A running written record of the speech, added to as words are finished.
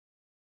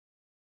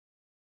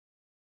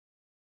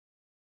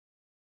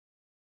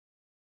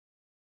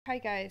Hi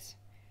guys,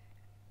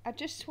 I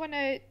just want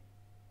to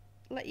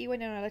let you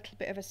in on a little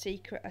bit of a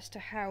secret as to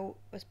how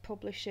us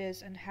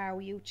publishers and how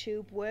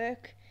YouTube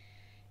work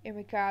in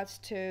regards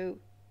to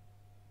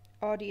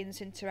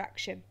audience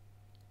interaction.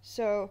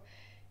 So,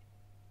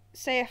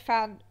 say a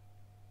fan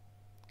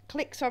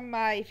clicks on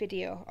my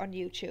video on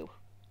YouTube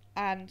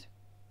and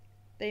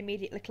they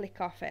immediately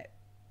click off it,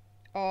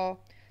 or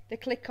they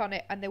click on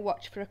it and they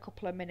watch for a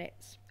couple of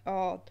minutes,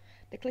 or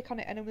they click on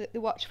it and they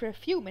watch for a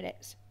few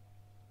minutes.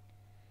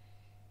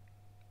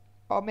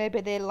 Or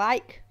maybe they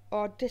like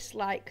or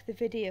dislike the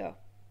video.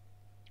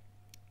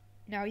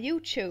 Now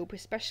YouTube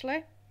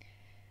especially,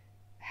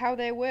 how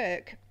they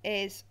work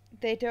is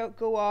they don't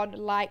go on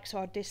likes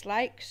or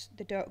dislikes,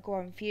 they don't go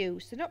on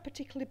views, they're not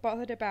particularly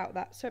bothered about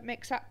that, so it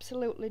makes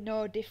absolutely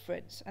no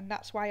difference, and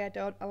that's why I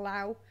don't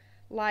allow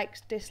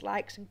likes,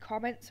 dislikes and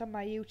comments on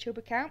my YouTube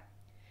account.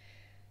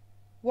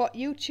 What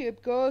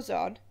YouTube goes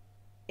on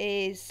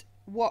is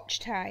watch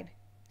time,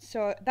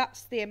 so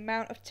that's the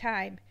amount of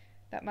time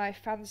that my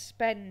fans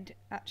spend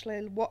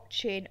actually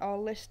watching or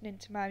listening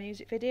to my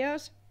music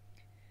videos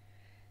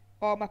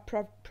or my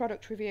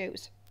product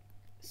reviews.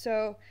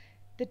 So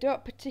they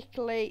don't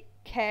particularly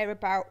care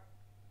about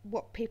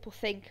what people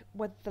think,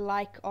 whether they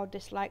like or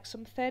dislike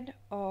something,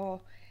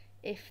 or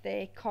if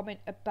they comment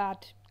a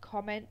bad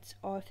comment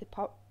or if they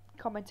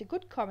comment a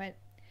good comment.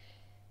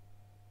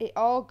 It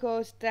all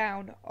goes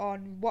down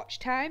on watch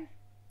time.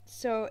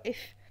 So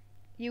if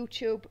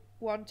YouTube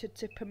wanted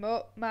to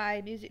promote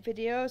my music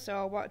videos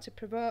or wanted to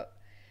promote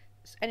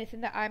anything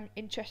that I'm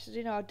interested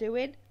in or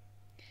doing,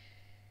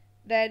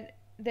 then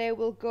they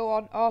will go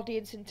on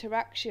audience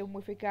interaction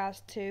with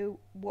regards to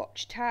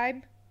watch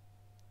time,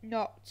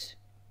 not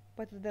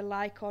whether they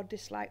like or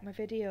dislike my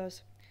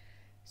videos.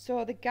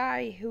 So the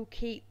guy who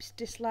keeps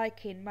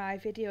disliking my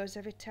videos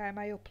every time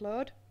I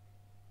upload,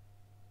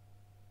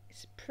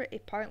 it's pretty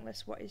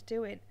pointless what he's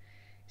doing.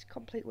 It's a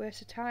complete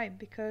waste of time,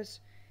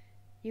 because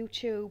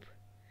YouTube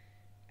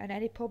and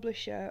any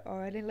publisher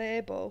or any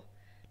label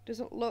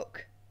doesn't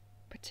look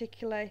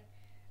particularly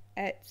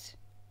at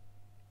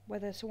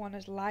whether someone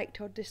has liked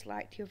or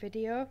disliked your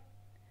video.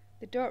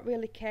 They don't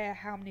really care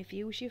how many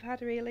views you've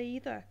had really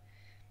either.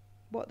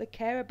 What they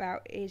care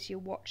about is your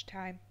watch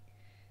time,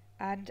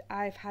 and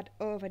I've had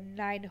over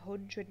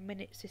 900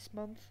 minutes this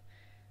month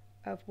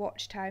of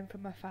watch time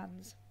from my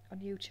fans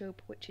on YouTube,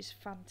 which is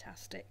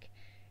fantastic.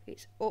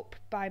 It's up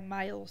by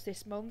miles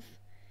this month,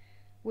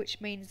 which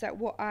means that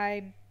what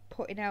I'm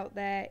putting out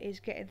there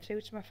is getting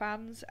through to my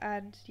fans,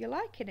 and you're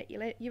liking it,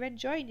 you're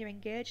enjoying, you're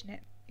engaging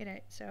in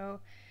it. So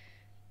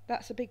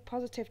that's a big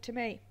positive to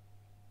me,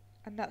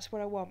 and that's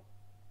what I want.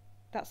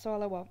 That's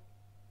all I want.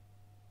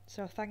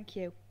 So thank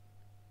you.